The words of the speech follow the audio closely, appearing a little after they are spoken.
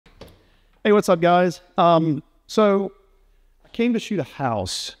Hey, what's up, guys? So I came to shoot a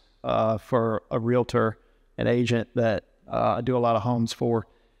house for a realtor, an agent that I do a lot of homes for,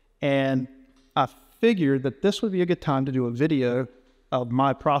 and I figured that this would be a good time to do a video of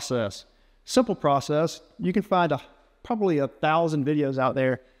my process. Simple process. You can find probably 1,000 videos out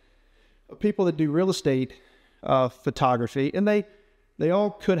there of people that do real estate photography, and they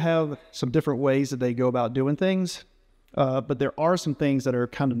all could have some different ways that they go about doing things. But there are some things that are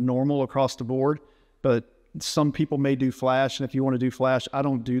kind of normal across the board, but some people may do flash. And if you want to do flash, I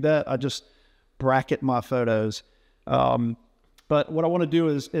don't do that. I just bracket my photos. But what I want to do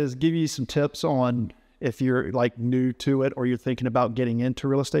is give you some tips on if you're like new to it or you're thinking about getting into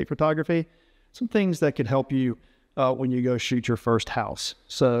real estate photography, some things that could help you when you go shoot your first house.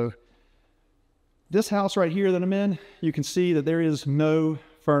 So this house right here that I'm in, you can see that there is no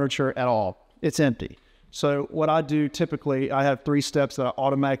furniture at all. It's empty. So what I do typically, I have 3 steps that I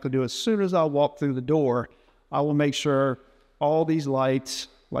automatically do. As soon as I walk through the door, I will make sure all these lights,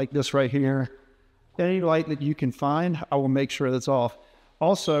 like this right here, any light that you can find, I will make sure that's off.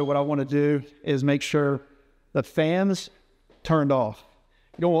 Also, what I want to do is make sure the fans turned off.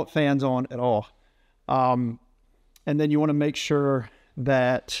 You don't want fans on at all. And then you want to make sure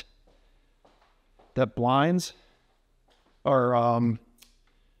that blinds are,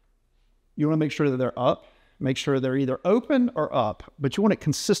 you want to make sure that they're up. Make sure they're either open or up, but you want it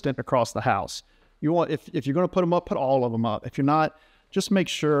consistent across the house. You want, if you're going to put them up, put all of them up. If you're not, just make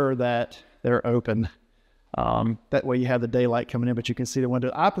sure that they're open. That way you have the daylight coming in, but you can see the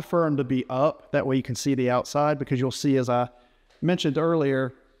window. I prefer them to be up. That way you can see the outside, because you'll see, as I mentioned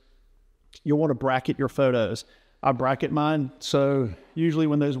earlier, you'll want to bracket your photos. I bracket mine. So usually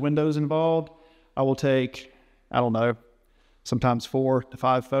when there's windows involved, I will take, I don't know, sometimes 4 to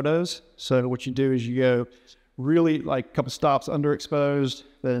 5 photos. So what you do is you go really like a couple stops underexposed,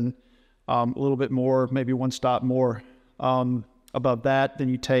 then a little bit more, maybe 1 stop more above that. Then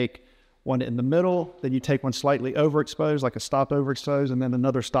you take one in the middle, then you take one slightly overexposed, like a stop overexposed, and then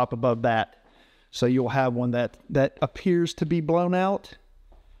another stop above that. So you'll have one that appears to be blown out,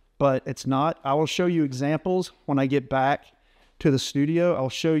 but it's not. I will show you examples when I get back to the studio. I'll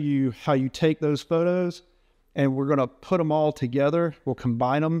show you how you take those photos, and we're going to put them all together. We'll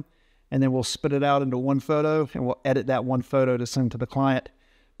combine them, and then we'll spit it out into one photo, and we'll edit that one photo to send to the client.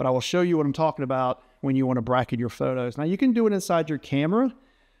 But I will show you what I'm talking about when you want to bracket your photos. Now, you can do it inside your camera,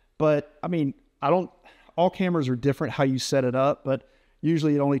 but I mean, all cameras are different how you set it up, but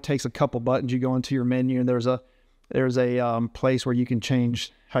usually it only takes a couple buttons. You go into your menu, and there's a place where you can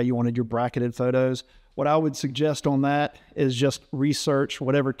change how you wanted your bracketed photos. What I would suggest on that is just research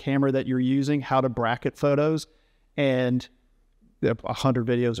whatever camera that you're using, how to bracket photos, and 100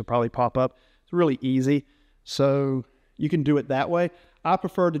 videos will probably pop up. It's really easy. So you can do it that way. I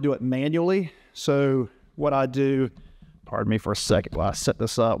prefer to do it manually. So what I do, pardon me for a second while I set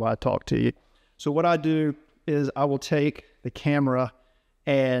this up, while I talk to you. So what I do is I will take the camera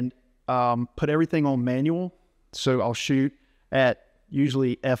and put everything on manual. So I'll shoot at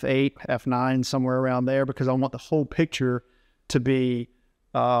usually F8, F9, somewhere around there, because I want the whole picture to be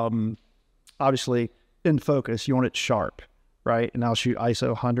obviously in focus. You want it sharp, right? And I'll shoot ISO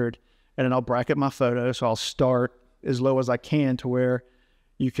 100, and then I'll bracket my photo. So I'll start as low as I can to where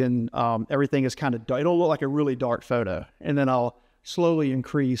you can, everything is kind of, it'll look like a really dark photo. And then I'll slowly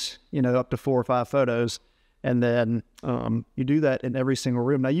increase, up to 4 or 5 photos. And then you do that in every single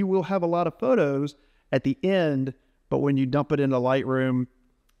room. Now, you will have a lot of photos at the end, but when you dump it into Lightroom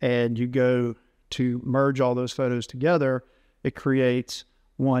and you go to merge all those photos together, it creates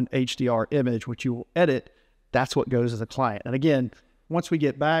one HDR image, which you will edit. That's what goes to the client. And again, once we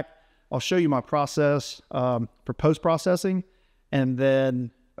get back, I'll show you my process for post-processing, and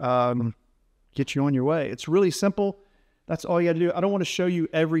then get you on your way. It's really simple. That's all you got to do. I don't want to show you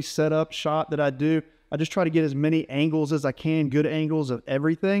every setup shot that I do. I just try to get as many angles as I can, good angles of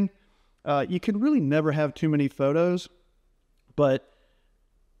everything. You can really never have too many photos, but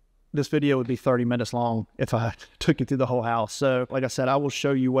this video would be 30 minutes long if I took you through the whole house. So like I said, I will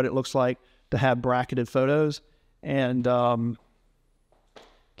show you what it looks like to have bracketed photos and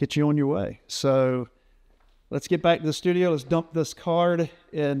get you on your way. So let's get back to the studio. Let's dump this card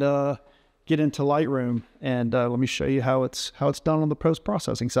and get into Lightroom, and let me show you how it's done on the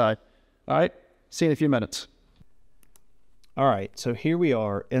post-processing side. All right, see you in a few minutes. All right, so here we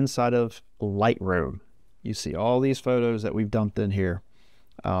are inside of Lightroom. You see all these photos that we've dumped in here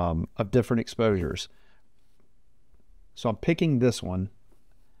of different exposures. So I'm picking this one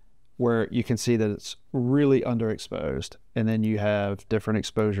where you can see that it's really underexposed, and then you have different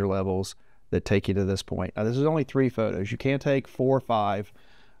exposure levels that take you to this point. Now, this is only 3 photos. You can take 4 or 5,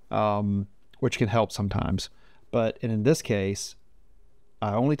 which can help sometimes. But in this case,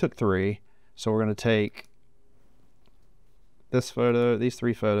 I only took 3. So we're going to take this photo, these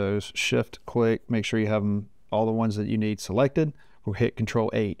 3 photos, shift click, make sure you have them, all the ones that you need selected. We'll hit Control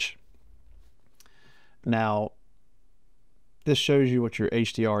H. Now, this shows you what your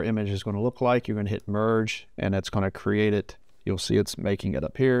HDR image is going to look like. You're going to hit merge and it's going to create it. You'll see it's making it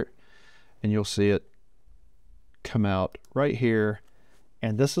up here and you'll see it come out right here.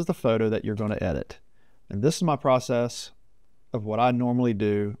 And this is the photo that you're going to edit. And this is my process of what I normally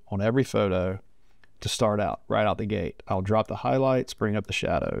do on every photo to start out, right out the gate. I'll drop the highlights, bring up the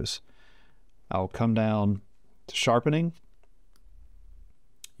shadows. I'll come down to sharpening.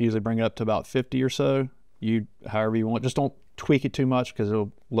 Usually bring it up to about 50 or so. However you want, just don't tweak it too much because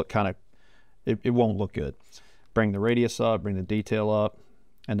it'll look kind of, it won't look good. Bring the radius up, bring the detail up,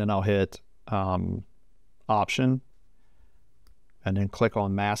 and then I'll hit option and then click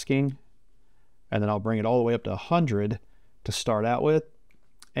on masking. And then I'll bring it all the way up to 100 to start out with.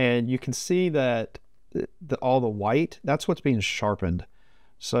 And you can see that all the white, that's what's being sharpened.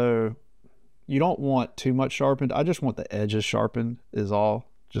 So you don't want too much sharpened. I just want the edges sharpened is all.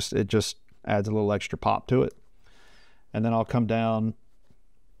 It just adds a little extra pop to it. And then I'll come down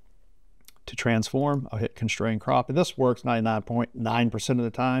to transform. I'll hit constrain crop. And this works 99.9% of the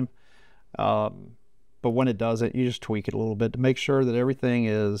time. But when it doesn't, you just tweak it a little bit to make sure that everything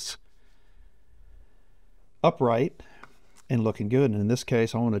is upright and looking good. And in this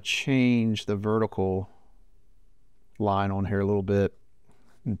case, I want to change the vertical line on here a little bit.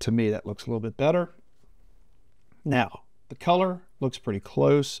 And to me, that looks a little bit better. Now, the color looks pretty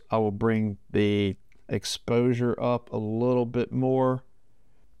close. I will bring the exposure up a little bit more.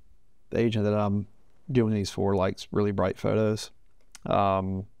 The agent that I'm doing these for likes really bright photos.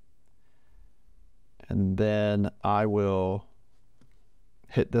 And then I will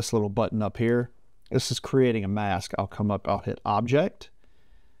hit this little button up here. This is creating a mask. I'll come up, I'll hit object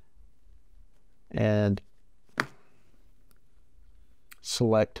and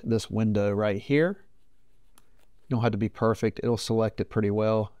select this window right here. You don't have to be perfect. It'll select it pretty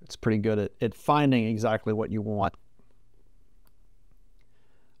well. It's pretty good at finding exactly what you want.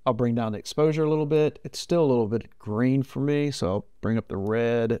 I'll bring down the exposure a little bit. It's still a little bit green for me, so I'll bring up the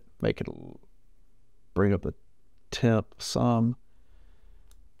red, bring up the temp some.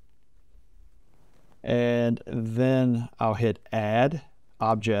 And then I'll hit add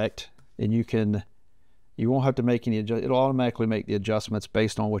object, and you won't have to make any adjustments. It'll automatically make the adjustments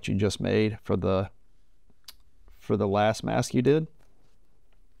based on what you just made for the last mask you did.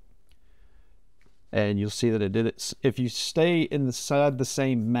 And you'll see that it did it. If you stay inside the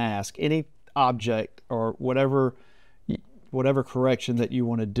same mask, any object or whatever correction that you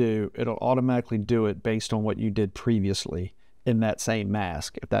want to do, it'll automatically do it based on what you did previously in that same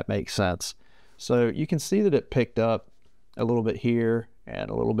mask, if that makes sense. So you can see that it picked up a little bit here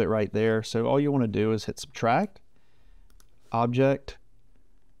and a little bit right there. So all you want to do is hit subtract, object,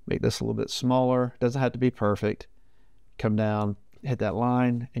 make this a little bit smaller. Doesn't have to be perfect. Come down, hit that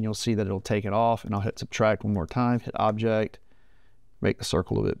line, and you'll see that it'll take it off. And I'll hit subtract one more time, hit object, make the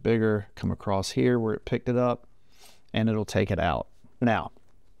circle a little bit bigger, come across here where it picked it up, and it'll take it out. Now,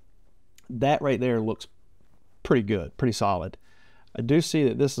 that right there looks pretty good, pretty solid. I do see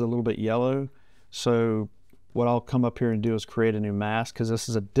that this is a little bit yellow. So what I'll come up here and do is create a new mask, because this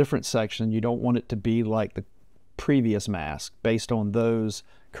is a different section. You don't want it to be like the previous mask based on those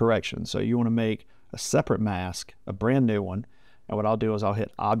corrections. So you want to make a separate mask, a brand new one. And what I'll do is I'll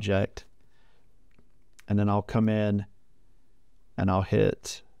hit object, and then I'll come in and I'll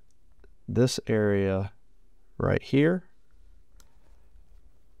hit this area right here.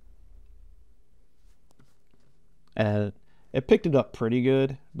 And it picked it up pretty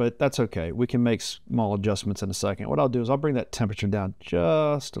good, but that's okay. We can make small adjustments in a second. What I'll do is I'll bring that temperature down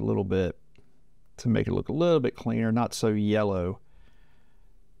just a little bit to make it look a little bit cleaner, not so yellow.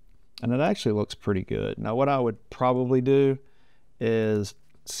 And it actually looks pretty good. Now what I would probably do is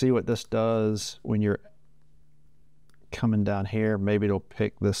see what this does when you're coming down here. Maybe it'll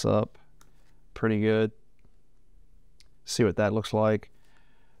pick this up pretty good. See what that looks like.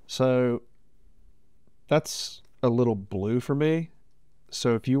 So that's a little blue for me.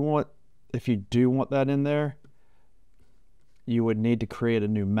 So if you do want that in there, you would need to create a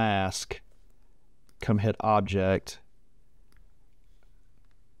new mask. Come hit object,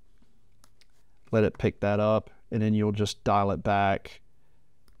 let it pick that up, and then you'll just dial it back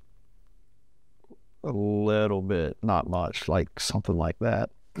a little bit, not much, like something like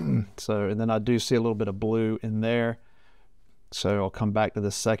that. So, and then I do see a little bit of blue in there. So I'll come back to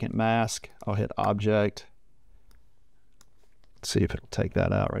the second mask. I'll hit object, see if it'll take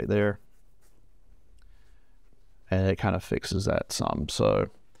that out right there. And it kind of fixes that some. So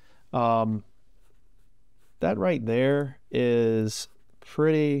that right there is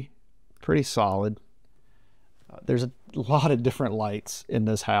pretty solid. There's a lot of different lights in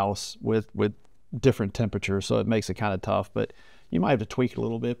this house with different temperatures, so it makes it kind of tough, but you might have to tweak it a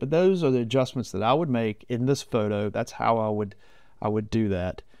little bit. But those are the adjustments that I would make in this photo. That's how I would do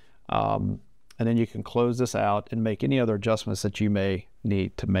that. And then you can close this out and make any other adjustments that you may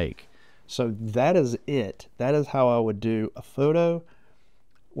need to make. So that is it. That is how I would do a photo.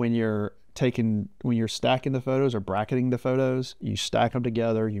 When you're stacking the photos or bracketing the photos, you stack them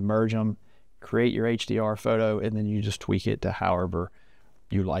together, you merge them, create your HDR photo, and then you just tweak it to however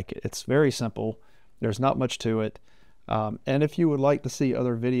you like it. It's very simple. There's not much to it. And if you would like to see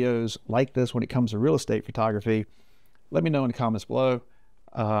other videos like this when it comes to real estate photography, let me know in the comments below.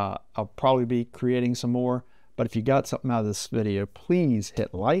 I'll probably be creating some more, but if you got something out of this video, please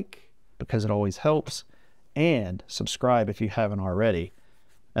hit like, because it always helps, and subscribe if you haven't already,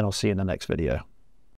 and I'll see you in the next video.